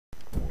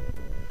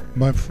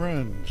My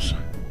friends,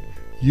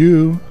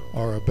 you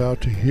are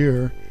about to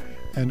hear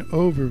an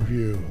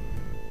overview.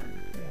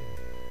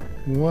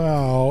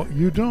 Well,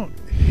 you don't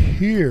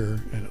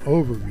hear an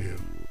overview.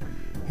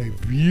 A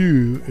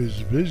view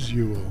is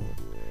visual.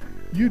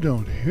 You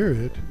don't hear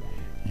it,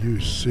 you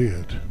see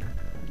it.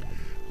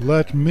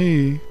 Let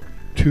me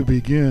to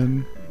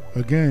begin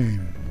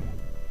again.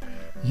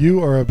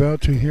 You are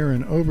about to hear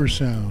an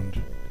oversound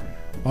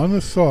on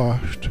the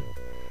thought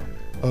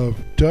of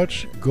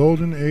Dutch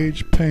Golden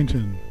Age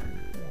painting.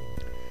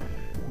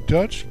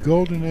 Dutch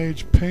Golden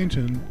Age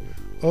painting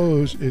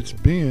owes its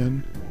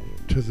being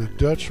to the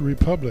Dutch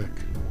Republic.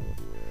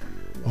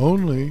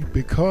 Only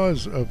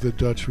because of the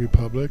Dutch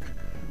Republic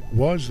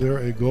was there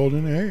a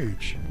Golden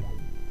Age.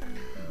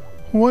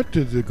 What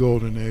did the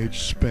Golden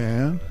Age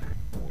span?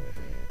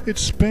 It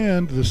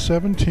spanned the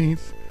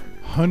 17th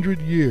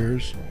 100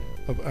 years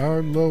of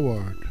our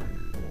Lowaard,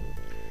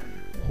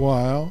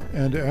 while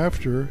and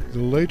after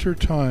the later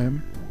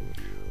time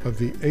of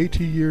the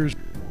 80 Years'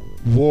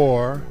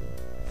 War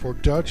for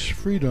Dutch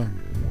freedom.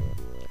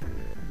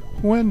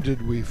 When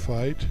did we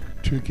fight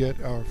to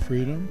get our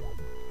freedom?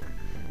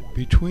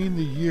 Between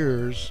the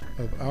years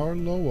of our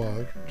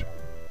Lowaard,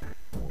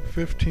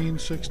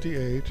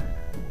 1568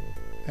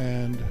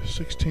 and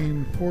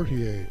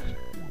 1648.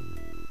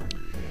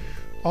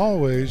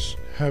 Always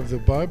have the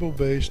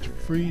Bible-based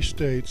free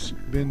states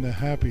been the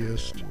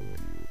happiest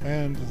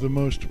and the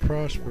most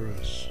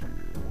prosperous.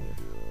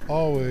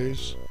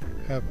 Always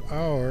have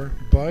our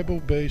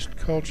Bible-based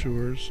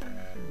cultures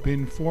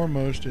been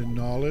foremost in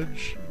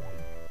knowledge,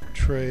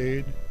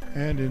 trade,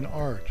 and in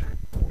art.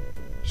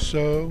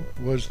 So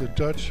was the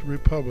Dutch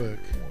Republic.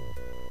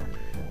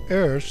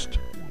 Erst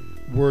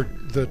were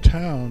the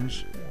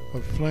towns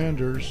of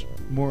Flanders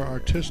more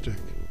artistic,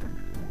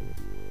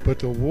 but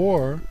the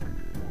war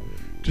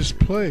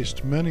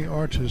displaced many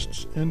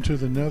artists into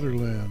the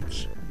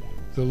Netherlands,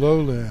 the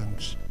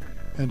Lowlands,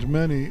 and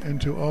many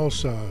into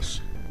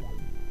Alsace.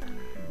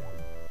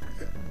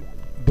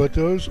 But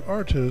those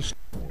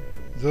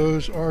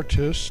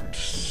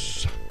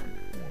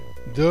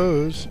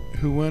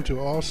who went to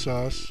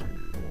Alsace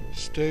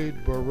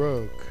stayed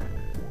Baroque.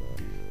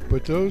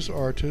 But those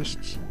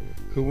artists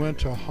who went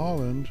to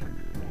Holland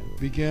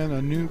began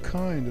a new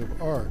kind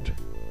of art.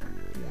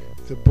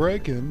 The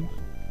break-in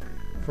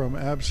from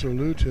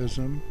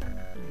absolutism,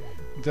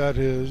 that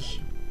is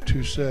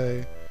to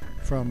say,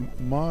 from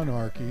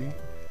monarchy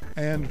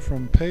and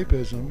from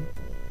papism,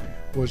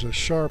 was a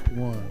sharp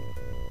one.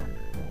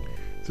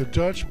 The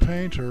Dutch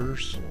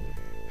painters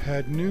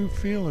had new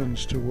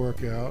feelings to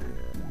work out,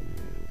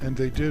 and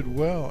they did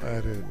well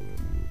at it.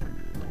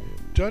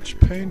 Dutch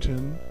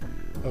painting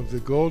of the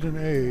Golden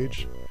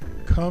Age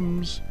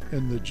comes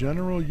in the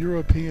general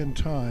European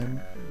time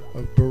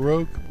of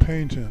Baroque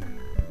painting.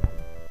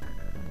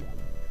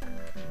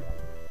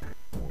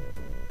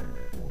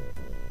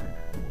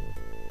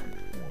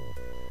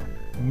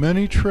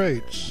 Many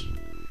traits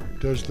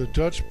does the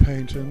Dutch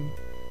painting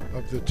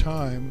of the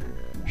time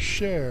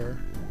share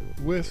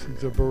with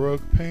the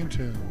Baroque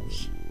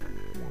paintings.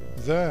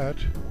 That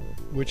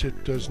which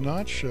it does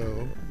not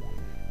show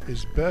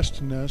is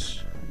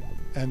bestness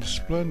and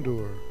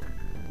splendor.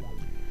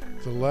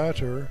 The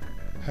latter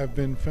have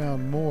been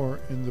found more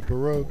in the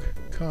Baroque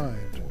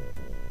kind.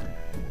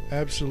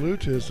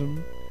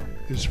 Absolutism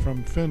is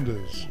from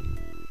Findus.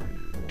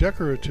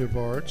 Decorative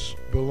arts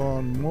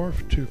belong more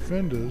to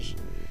Findus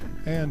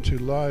and to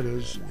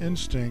Leida's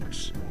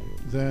instincts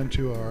than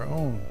to our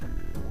own.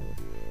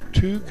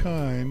 Two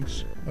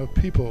kinds of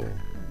people.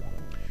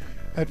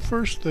 At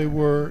first they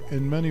were,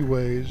 in many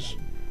ways,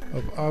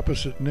 of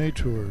opposite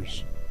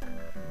natures.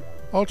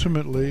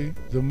 Ultimately,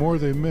 the more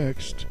they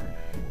mixed,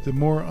 the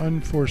more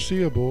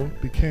unforeseeable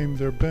became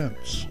their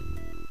bents.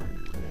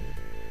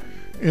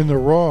 In the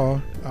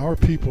raw, our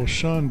people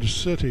shunned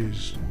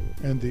cities,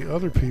 and the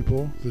other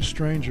people, the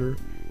stranger,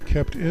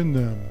 kept in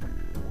them.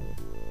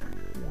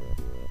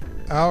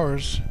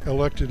 Ours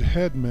elected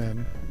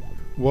headmen,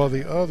 while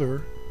the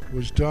other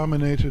was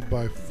dominated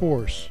by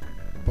force,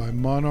 by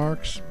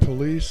monarchs,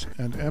 police,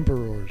 and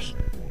emperors.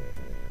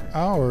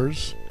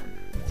 Ours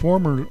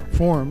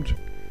formed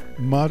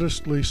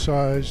modestly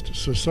sized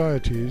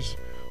societies,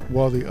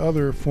 while the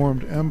other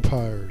formed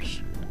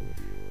empires.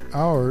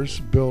 Ours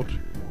built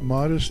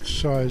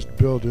modest-sized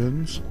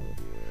buildings,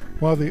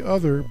 while the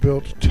other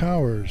built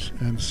towers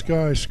and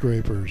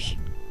skyscrapers.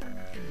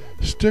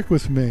 Stick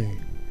with me.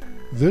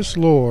 This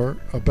lore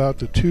about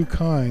the two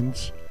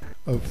kinds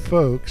of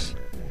folks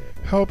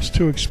helps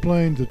to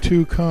explain the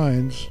two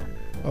kinds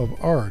of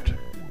art,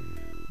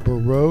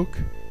 Baroque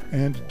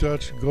and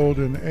Dutch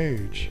Golden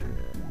Age.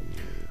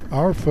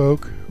 Our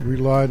folk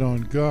relied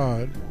on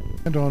God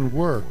and on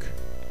work,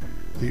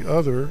 the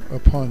other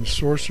upon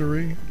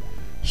sorcery,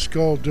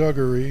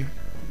 skullduggery,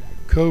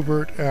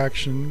 covert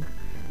action,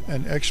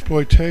 and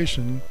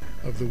exploitation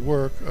of the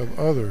work of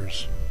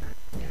others.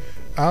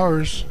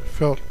 Ours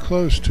felt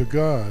close to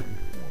God.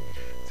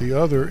 The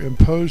other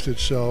imposed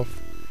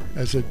itself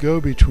as a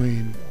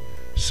go-between,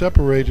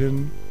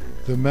 separating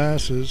the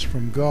masses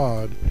from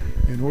God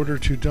in order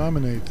to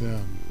dominate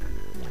them.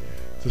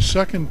 The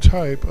second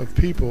type of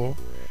people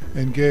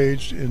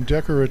engaged in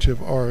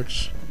decorative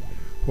arts,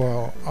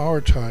 while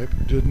our type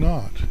did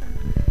not.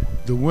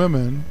 The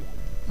women,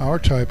 our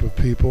type of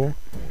people,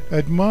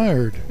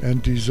 admired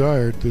and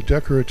desired the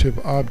decorative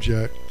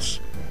objects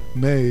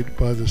made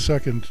by the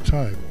second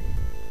type.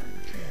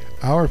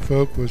 Our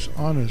folk was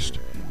honest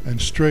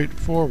and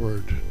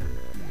straightforward,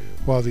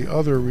 while the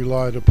other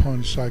relied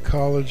upon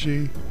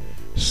psychology,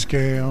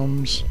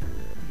 scams,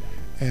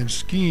 and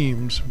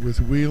schemes with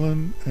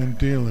wheelin' and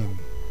dealin'.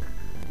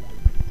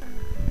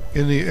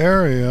 In the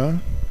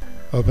area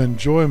of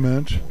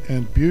enjoyment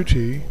and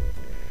beauty,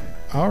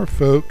 our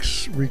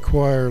folks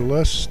require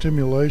less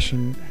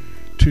stimulation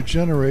to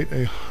generate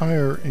a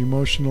higher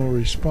emotional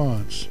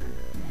response,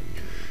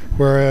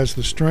 whereas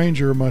the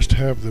stranger must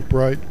have the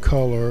bright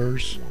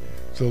colors,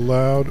 the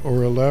loud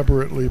or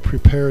elaborately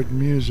prepared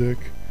music,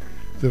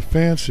 the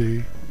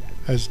fancy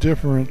as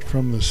different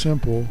from the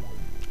simple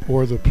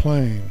or the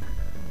plain.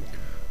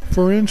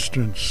 For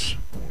instance,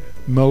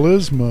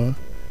 melisma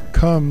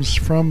comes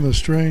from the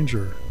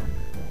stranger.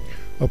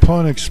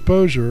 Upon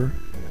exposure,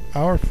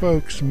 our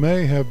folks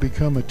may have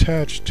become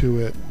attached to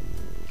it.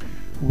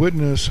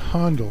 Witness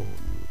Handel.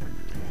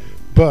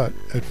 But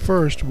at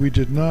first we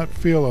did not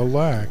feel a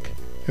lack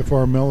if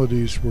our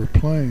melodies were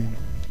plain.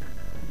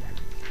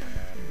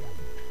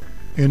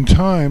 In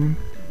time,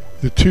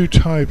 the two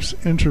types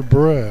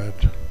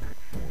interbred.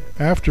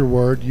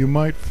 Afterward, you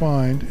might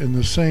find in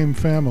the same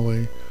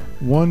family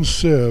one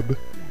sib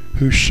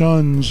who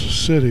shuns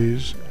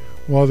cities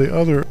while the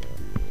other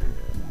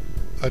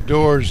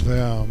adores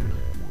them.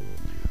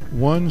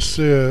 One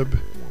sib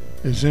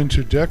is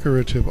into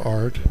decorative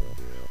art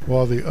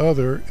while the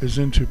other is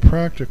into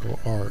practical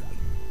art.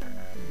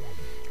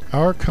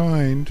 Our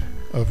kind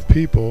of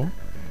people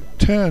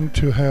tend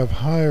to have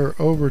higher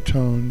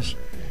overtones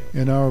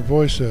in our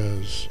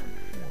voices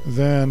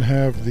than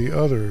have the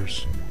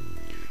others.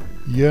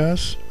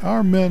 Yes,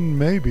 our men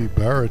may be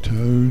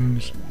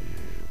baritones,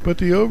 but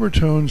the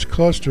overtones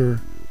cluster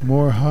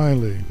more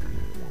highly.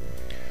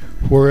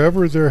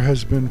 Wherever there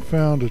has been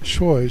found a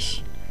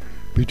choice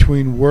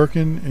between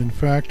working in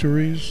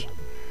factories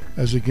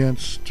as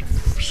against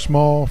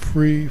small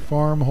free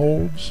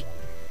farmholds,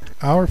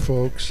 our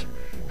folks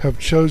have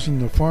chosen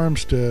the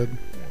farmstead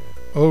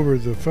over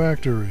the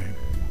factory.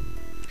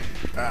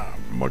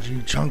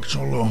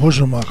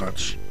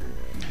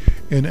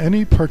 In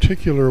any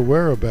particular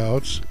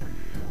whereabouts,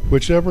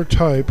 whichever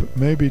type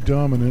may be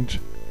dominant,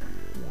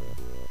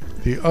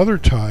 the other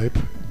type,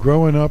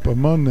 growing up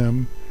among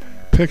them,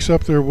 picks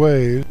up their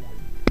ways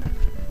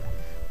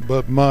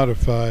but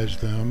modifies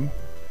them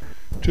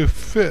to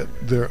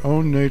fit their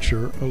own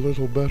nature a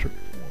little better.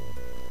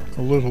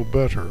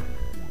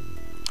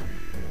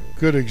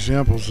 Good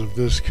examples of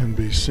this can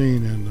be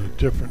seen in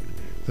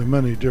the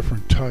many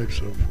different types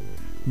of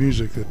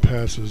music that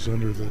passes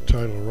under the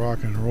title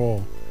rock and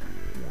roll.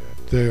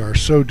 They are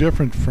so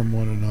different from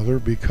one another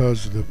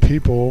because the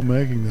people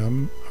making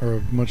them are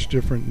of much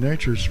different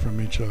natures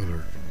from each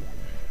other.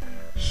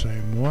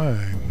 Same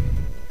way.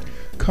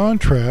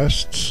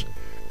 Contrasts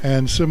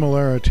and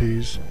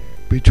similarities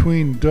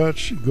between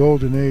Dutch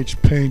Golden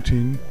Age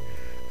painting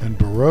and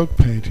Baroque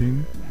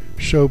painting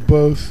show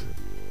both,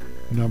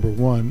 number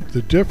one,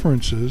 the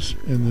differences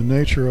in the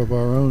nature of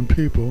our own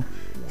people,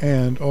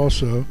 and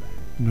also,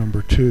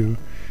 number two,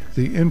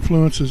 the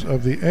influences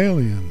of the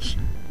aliens,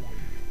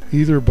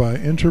 either by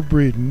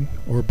interbreeding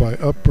or by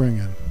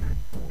upbringing.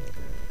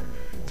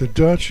 The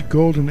Dutch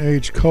Golden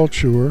Age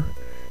culture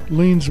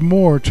leans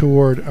more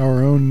toward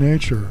our own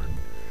nature,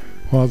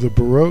 while the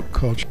Baroque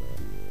culture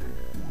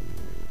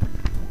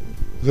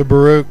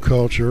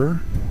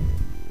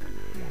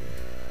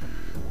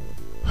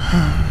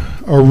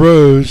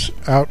arose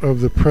out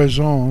of the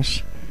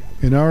presence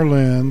in our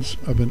lands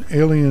of an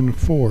alien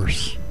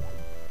force.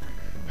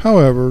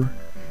 However,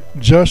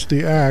 just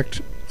the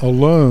act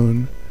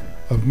alone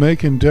of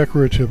making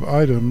decorative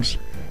items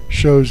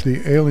shows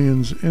the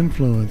alien's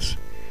influence,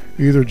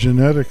 either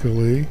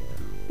genetically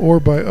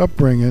or by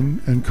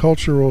upbringing and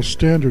cultural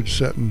standard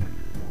setting.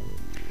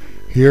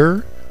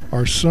 Here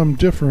are some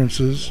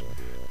differences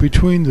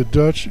between the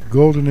Dutch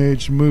Golden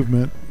Age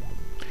movement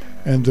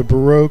and the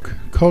Baroque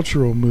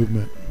cultural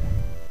movement.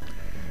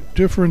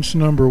 Difference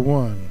number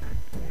one.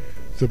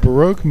 The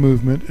Baroque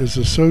movement is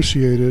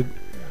associated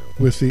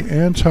with the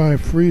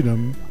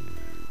anti-freedom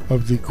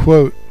of the,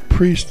 quote,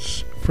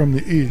 priests from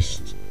the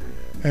East,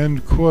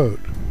 end quote.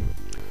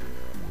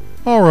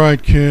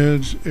 Alright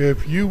kids,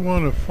 if you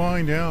want to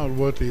find out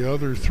what the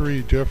other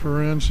three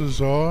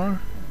differences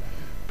are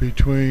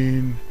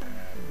between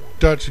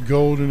Dutch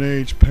Golden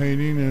Age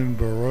painting and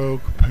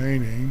Baroque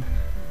painting,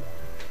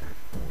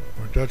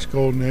 or Dutch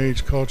Golden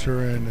Age culture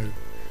and the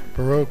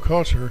Baroque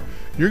culture,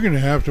 you're going to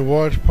have to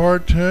watch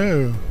part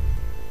 2.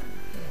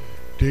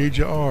 Deed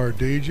you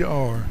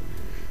are.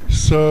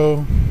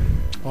 So,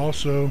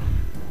 also,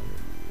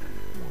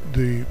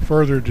 the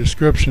further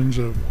descriptions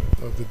of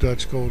the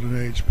Dutch Golden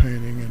Age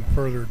painting and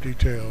further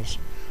details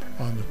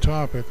on the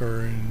topic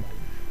are in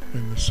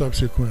the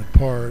subsequent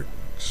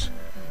parts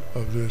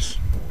of this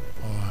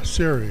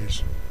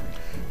series.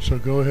 So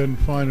go ahead and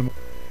find them.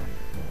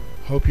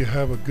 Hope you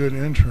have a good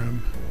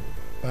interim.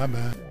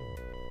 Bye-bye.